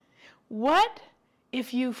What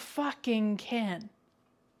if you fucking can?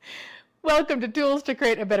 Welcome to Tools to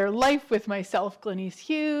Create a Better Life with myself, Glenise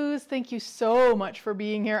Hughes. Thank you so much for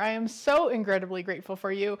being here. I am so incredibly grateful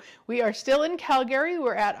for you. We are still in Calgary.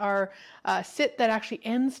 We're at our sit that actually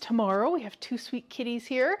ends tomorrow. We have 2 sweet kitties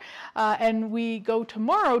here, and we go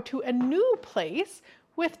tomorrow to a new place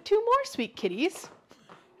with 2 more sweet kitties.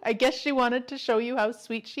 I guess she wanted to show you how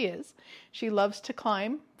sweet she is. She loves to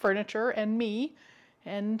climb furniture and me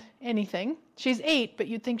and anything. She's 8, but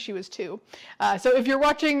you'd think she was 2. So if you're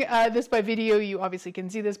watching this by video, you obviously can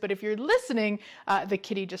see this, but if you're listening, the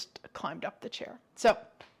kitty just climbed up the chair. So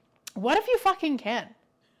what if you fucking can?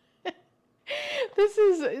 This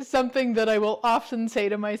is something that I will often say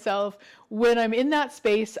to myself when I'm in that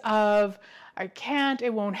space of, I can't,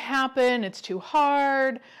 it won't happen, it's too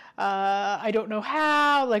hard, I don't know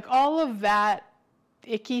how, like all of that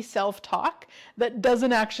icky self-talk that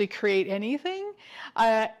doesn't actually create anything.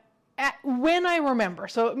 When I remember,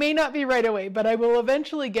 so it may not be right away, but I will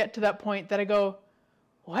eventually get to that point that I go,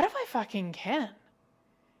 what if I fucking can?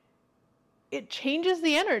 It changes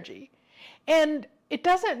the energy. And it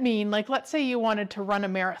doesn't mean, like, let's say you wanted to run a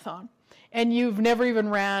marathon and you've never even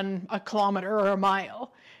ran a kilometer or a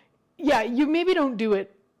mile. Yeah, you maybe don't do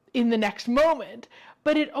it in the next moment,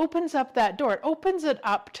 but it opens up that door. It opens it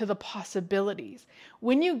up to the possibilities.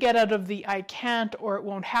 When you get out of the I can't, or it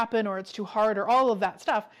won't happen, or it's too hard, or all of that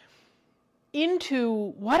stuff,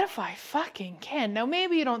 into what if I fucking can? Now,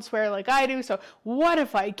 maybe you don't swear like I do, so what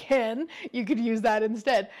if I can? You could use that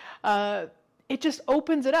instead. It just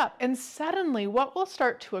opens it up. And suddenly what will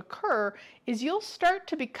start to occur is you'll start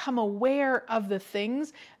to become aware of the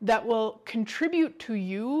things that will contribute to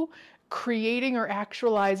you creating or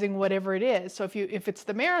actualizing whatever it is. So if it's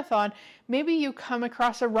the marathon, maybe you come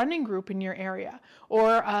across a running group in your area,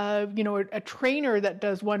 or a trainer that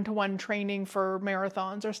does one-to-one training for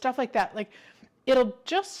marathons or stuff like that. Like, it'll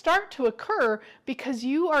just start to occur because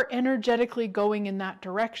you are energetically going in that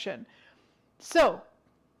direction. So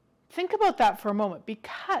think about that for a moment,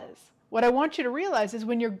 because what I want you to realize is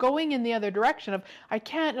when you're going in the other direction of, I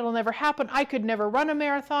can't, it'll never happen, I could never run a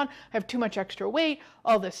marathon, I have too much extra weight,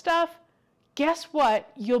 all this stuff, guess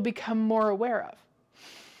what you'll become more aware of?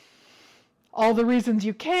 All the reasons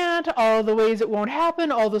you can't, all the ways it won't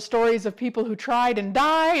happen, all the stories of people who tried and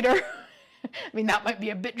died, or, I mean, that might be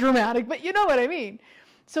a bit dramatic, but you know what I mean.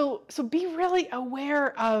 So be really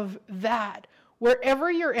aware of that.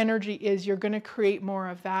 Wherever your energy is, you're going to create more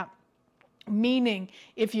of that. Meaning,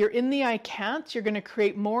 if you're in the I can't, you're going to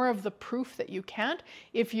create more of the proof that you can't.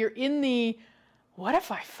 If you're in the what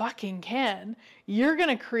if I fucking can, you're going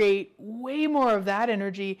to create way more of that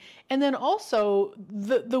energy. And then also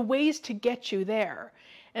the ways to get you there.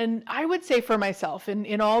 And I would say for myself,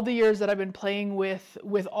 in all the years that I've been playing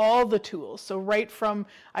with all the tools, so right from,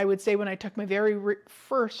 I would say when I took my very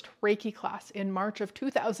first Reiki class in March of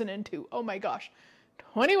 2002, oh my gosh,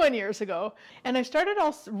 21 years ago. And I started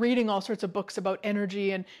reading all sorts of books about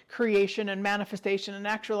energy and creation and manifestation and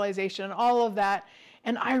actualization and all of that.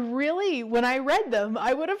 And I really, when I read them,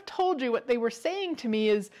 I would have told you what they were saying to me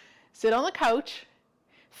is, sit on the couch,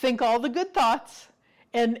 think all the good thoughts,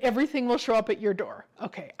 and everything will show up at your door.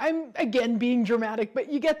 Okay, I'm again being dramatic,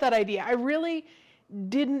 but you get that idea. I really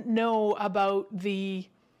didn't know about the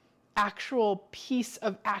actual piece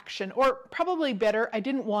of action, or probably better, I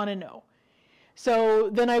didn't want to know. So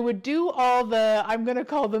then I would do all the, I'm going to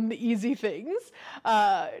call them the easy things,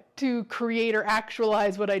 to create or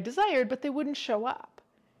actualize what I desired, but they wouldn't show up.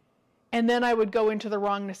 And then I would go into the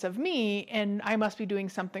wrongness of me, and I must be doing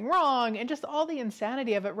something wrong, and just all the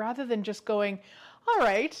insanity of it, rather than just going, all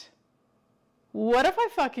right, what if I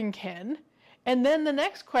fucking can? And then the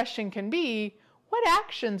next question can be, what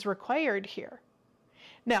action's required here?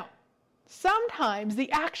 Now, sometimes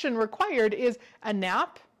the action required is a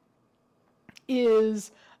nap,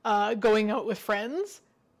 is going out with friends.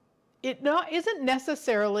 It isn't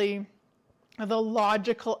necessarily the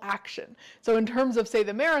logical action. So in terms of, say,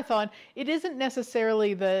 the marathon, it isn't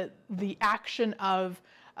necessarily the action of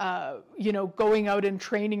going out and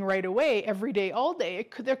training right away every day, all day.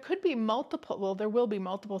 There could be multiple, well, there will be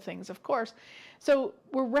multiple things, of course. So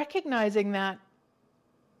we're recognizing that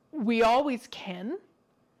we always can,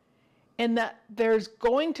 and that there's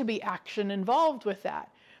going to be action involved with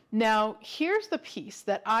that. Now, here's the piece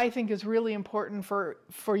that I think is really important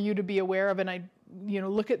for you to be aware of, and I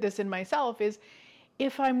look at this in myself, is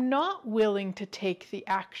if I'm not willing to take the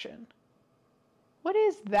action, what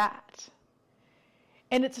is that?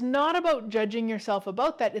 And it's not about judging yourself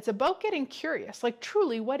about that. It's about getting curious. Like,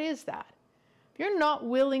 truly, what is that? If you're not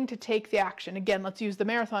willing to take the action. Again, let's use the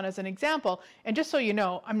marathon as an example. And just so you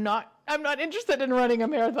know, I'm not interested in running a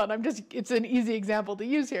marathon. It's an easy example to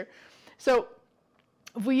use here. So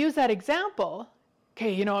if we use that example,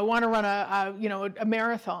 okay, I want to run a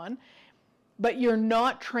marathon, but you're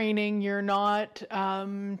not training, you're not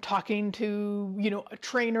talking to,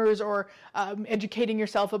 trainers or educating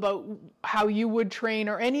yourself about how you would train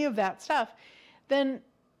or any of that stuff, then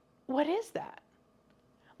what is that?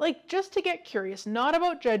 Like, just to get curious, not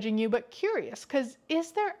about judging you, but curious, because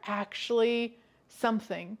is there actually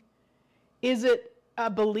something? Is it a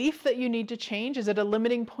belief that you need to change? Is it a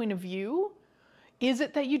limiting point of view? Is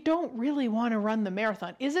it that you don't really want to run the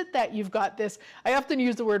marathon? Is it that you've got this, I often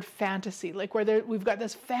use the word fantasy, like we've got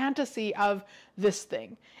this fantasy of this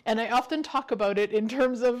thing. And I often talk about it in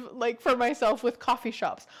terms of, like, for myself with coffee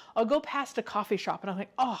shops. I'll go past a coffee shop and I'm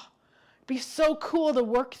like, oh, it'd be so cool to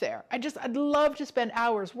work there. I'd love to spend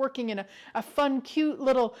hours working in a fun, cute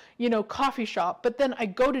little, coffee shop. But then I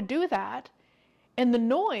go to do that and the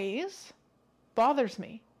noise bothers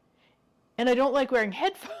me. And I don't like wearing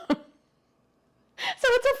headphones. So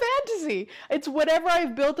it's a fantasy. It's whatever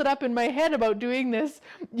I've built it up in my head about doing this,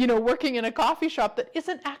 working in a coffee shop that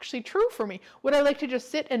isn't actually true for me. Would I like to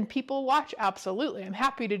just sit and people watch? Absolutely. I'm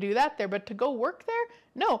happy to do that there, but to go work there?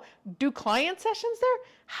 No. Do client sessions there?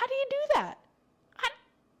 How do you do that?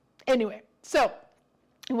 Anyway, so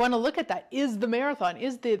you want to look at that. Is the marathon,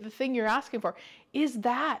 is the thing you're asking for, is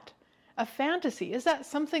that a fantasy? Is that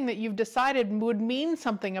something that you've decided would mean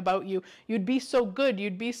something about you? You'd be so good,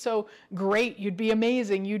 you'd be so great, you'd be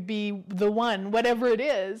amazing, you'd be the one, whatever it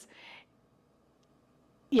is.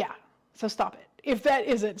 Yeah, so stop it. If that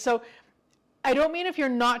isn't. So I don't mean if you're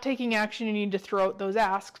not taking action, you need to throw out those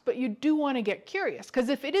asks, but you do want to get curious. Because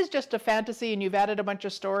if it is just a fantasy and you've added a bunch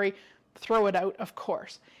of story, throw it out, of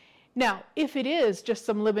course. Now, if it is just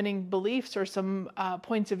some limiting beliefs or some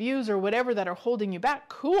points of views or whatever that are holding you back,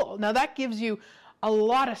 cool. Now that gives you a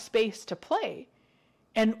lot of space to play.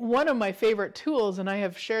 And one of my favorite tools, and I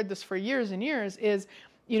have shared this for years and years, is,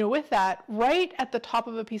 with that, right at the top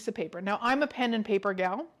of a piece of paper. Now, I'm a pen and paper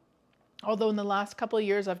gal, although in the last couple of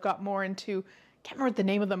years I've got more into, can't remember the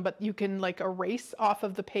name of them, but you can like erase off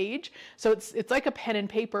of the page. So it's like a pen and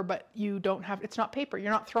paper, but you don't have, it's not paper. You're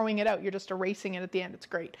not throwing it out. You're just erasing it at the end. It's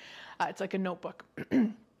great. It's like a notebook.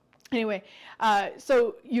 Anyway,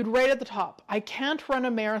 so you'd write at the top, I can't run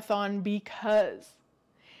a marathon because.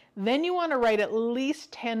 Then you want to write at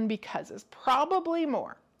least 10 becauses, probably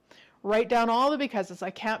more. Write down all the becauses. I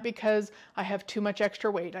can't because I have too much extra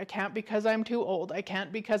weight. I can't because I'm too old. I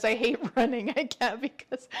can't because I hate running. I can't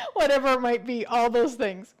because whatever it might be, all those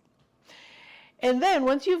things. And then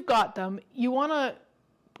once you've got them, you want to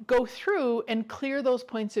go through and clear those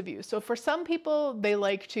points of view. So for some people, they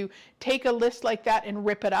like to take a list like that and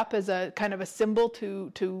rip it up as a kind of a symbol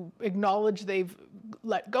to acknowledge they've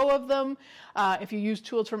let go of them. If you use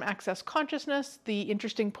tools from Access Consciousness, the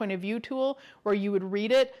interesting point of view tool, where you would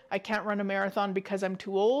read it, I can't run a marathon because I'm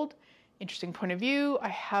too old. Interesting point of view, I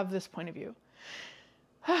have this point of view.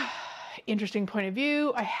 Interesting point of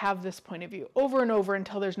view, I have this point of view. Over and over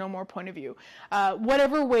until there's no more point of view.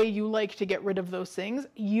 Whatever way you like to get rid of those things,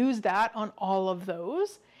 use that on all of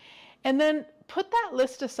those. And then put that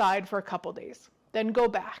list aside for a couple days. Then go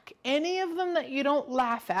back. Any of them that you don't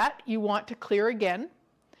laugh at, you want to clear again.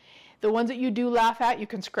 The ones that you do laugh at, you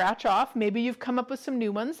can scratch off. Maybe you've come up with some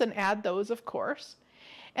new ones, and add those, of course.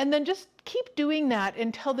 And then just keep doing that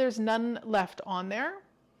until there's none left on there.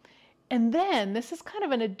 And then, this is kind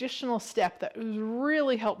of an additional step that has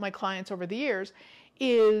really helped my clients over the years,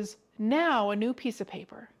 is now a new piece of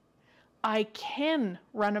paper. I can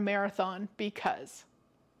run a marathon because.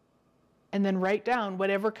 And then write down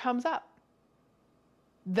whatever comes up.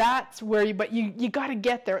 That's where you got to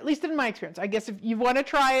get there, at least in my experience. I guess if you want to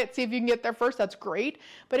try it, see if you can get there first, that's great.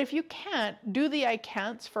 But if you can't, do the I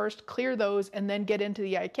can'ts first, clear those, and then get into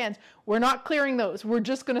the I cans. We're not clearing those. We're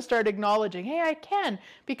just going to start acknowledging, hey, I can,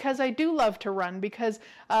 because I do love to run, because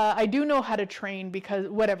I do know how to train, because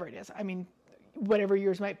whatever it is. I mean, whatever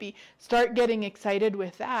yours might be. Start getting excited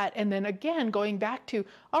with that. And then again, going back to,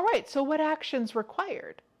 all right, so what action's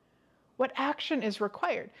required? What action is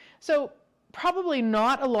required? So probably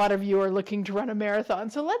not a lot of you are looking to run a marathon.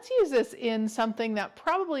 So let's use this in something that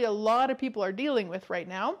probably a lot of people are dealing with right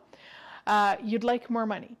now. You'd like more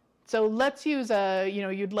money. So let's use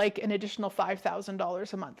you'd like an additional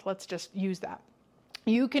 $5,000 a month. Let's just use that.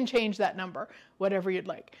 You can change that number, whatever you'd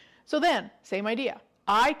like. So then, same idea.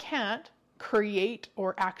 I can't create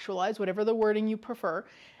or actualize, whatever the wording you prefer,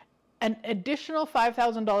 an additional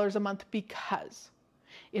 $5,000 a month because.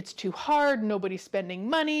 It's too hard. Nobody's spending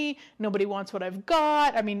money. Nobody wants what I've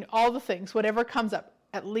got. I mean, all the things, whatever comes up,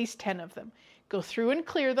 at least 10 of them. Go through and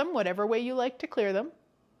clear them, whatever way you like to clear them.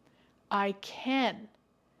 I can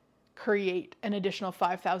create an additional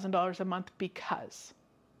 $5,000 a month because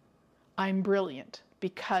I'm brilliant,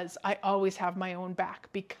 because I always have my own back,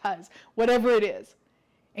 because whatever it is,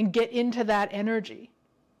 and get into that energy.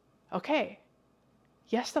 Okay,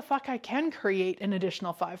 yes, the fuck I can create an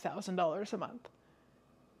additional $5,000 a month.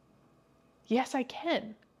 Yes, I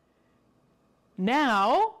can.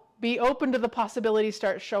 Now, be open to the possibilities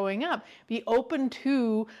start showing up. Be open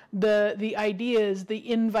to the ideas,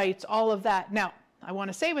 the invites, all of that. Now, I want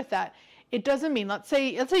to say with that, it doesn't mean, let's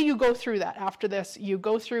say you go through that after this, you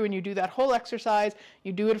go through and you do that whole exercise,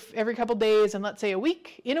 you do it every couple days, and let's say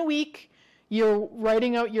in a week, you're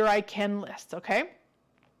writing out your I can list, okay?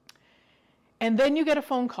 And then you get a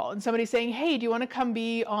phone call and somebody's saying, hey, do you want to come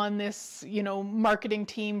be on this, marketing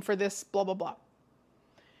team for this blah, blah, blah.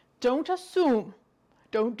 Don't assume.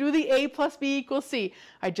 Don't do the A plus B equals C.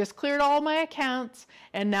 I just cleared all my accounts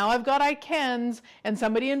and now I've got I cans and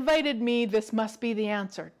somebody invited me. This must be the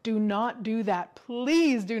answer. Do not do that.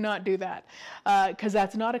 Please do not do that, because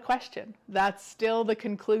that's not a question. That's still the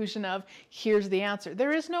conclusion of here's the answer.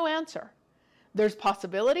 There is no answer. There's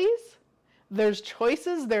possibilities. There's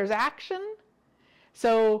choices. There's action.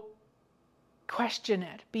 So question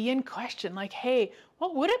it. Be in question. Like, hey,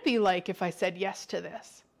 what would it be like if I said yes to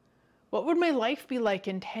this? What would my life be like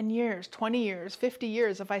in 10 years, 20 years, 50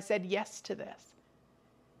 years if I said yes to this?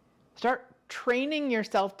 Start training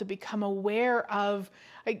yourself to become aware of,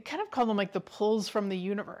 I kind of call them like the pulls from the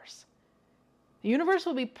universe. The universe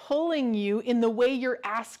will be pulling you in the way you're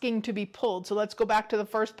asking to be pulled. So let's go back to the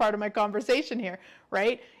first part of my conversation here,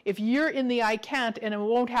 right? If you're in the I can't and it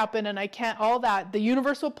won't happen and I can't, all that, the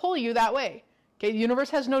universe will pull you that way. Okay, the universe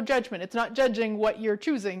has no judgment. It's not judging what you're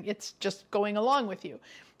choosing. It's just going along with you.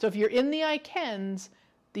 So if you're in the I cans,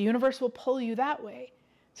 the universe will pull you that way.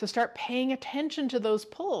 So start paying attention to those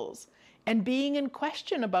pulls and being in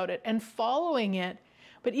question about it and following it.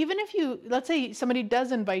 But even if let's say somebody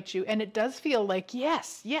does invite you and it does feel like,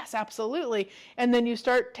 yes, absolutely. And then you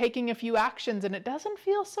start taking a few actions and it doesn't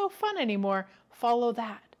feel so fun anymore, follow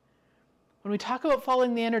that. When we talk about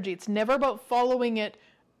following the energy, it's never about following it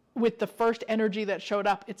with the first energy that showed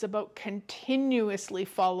up. It's about continuously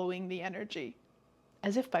following the energy,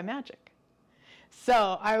 as if by magic.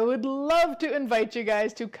 So I would love to invite you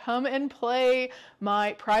guys to come and play.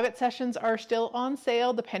 My private sessions are still on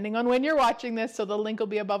sale, depending on when you're watching this, so the link will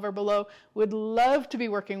be above or below. Would love to be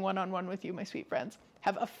working one-on-one with you, my sweet friends.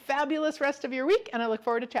 Have a fabulous rest of your week, and I look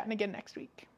forward to chatting again next week.